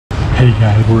Hey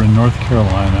guys, we're in North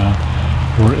Carolina.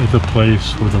 We're at the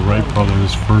place where the Wright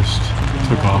brothers first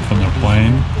took off in their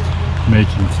plane,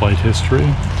 making flight history.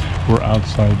 We're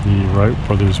outside the Wright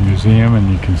Brothers Museum,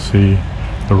 and you can see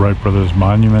the Wright Brothers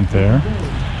monument there.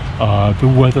 The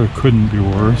weather couldn't be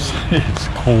worse. It's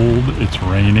cold, it's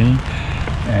rainy,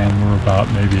 and we're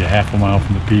about maybe a half a mile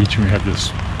from the beach, and we have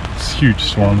this huge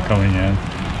storm coming in.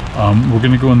 We're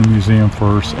going to go in the museum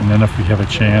first, and then if we have a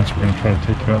chance, we're going to try to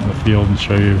take you out in the field and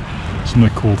show you some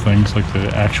of the cool things like the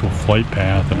actual flight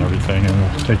path and everything, and we'll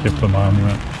take you up to the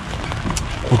monument.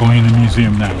 We're going in the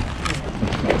museum now.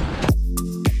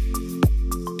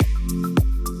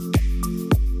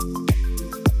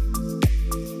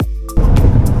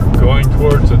 Going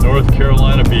towards the North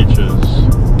Carolina beaches,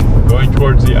 going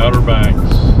towards the Outer Banks.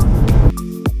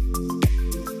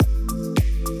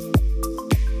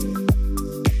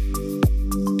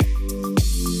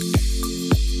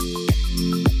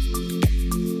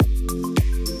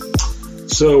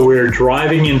 So we're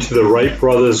driving into the Wright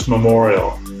Brothers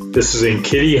Memorial. This is in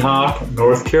Kitty Hawk,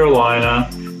 North Carolina,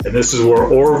 and this is where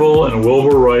Orville and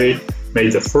Wilbur Wright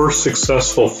made the first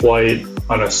successful flight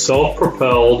on a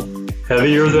self-propelled,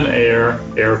 heavier-than-air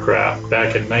aircraft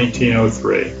back in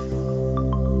 1903.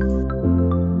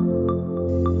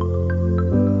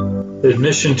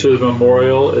 Admission to the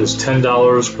memorial is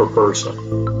 $10 per person.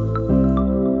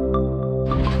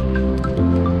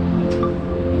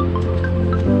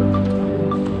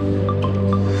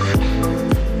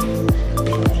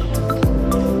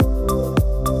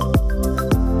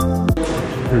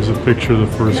 Here's a picture of the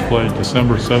first flight,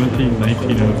 December 17,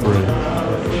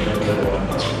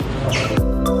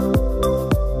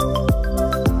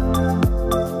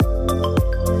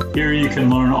 1903. Here you can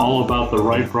learn all about the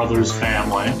Wright Brothers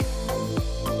family,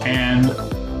 and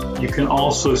you can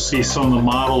also see some of the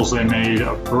models they made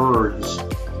of birds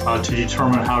to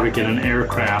determine how to get an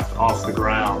aircraft off the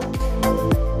ground.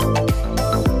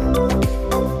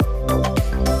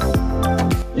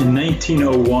 In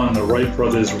 1901, the Wright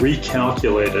brothers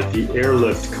recalculated the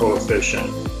airlift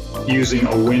coefficient using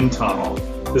a wind tunnel.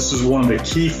 This is one of the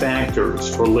key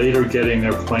factors for later getting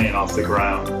their plane off the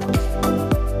ground.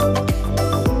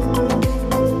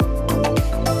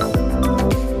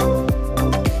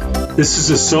 This is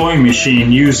a sewing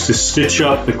machine used to stitch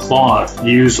up the cloth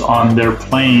used on their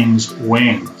plane's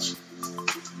wings.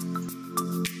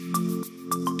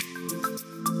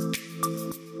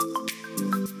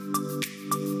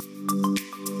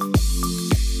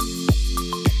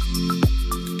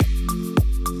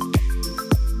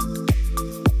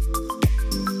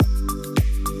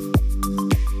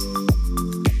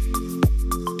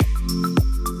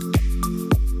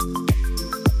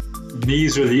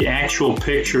 These are the actual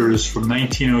pictures from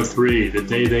 1903, the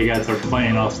day they got their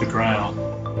plane off the ground.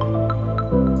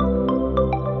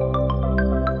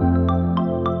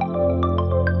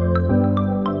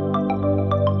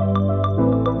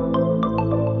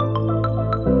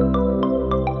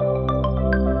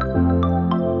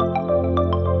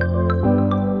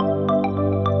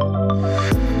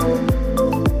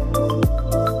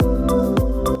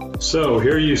 So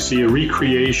here you see a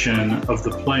recreation of the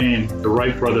plane the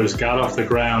Wright brothers got off the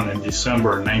ground in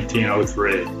December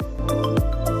 1903.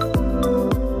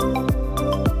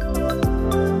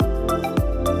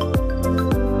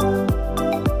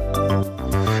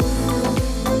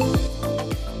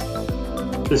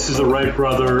 This is a Wright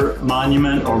brother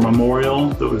monument or memorial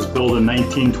that was built in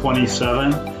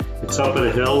 1927. It's up at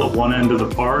a hill at one end of the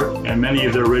park, and many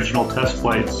of the original test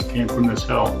flights came from this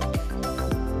hill.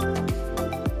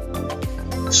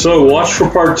 So watch for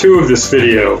part 2 of this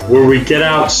video, where we get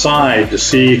outside to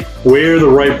see where the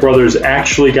Wright brothers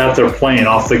actually got their plane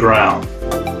off the ground.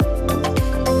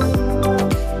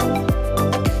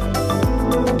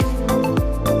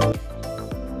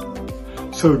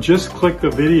 So just click the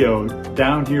video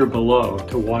down here below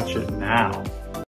to watch it now.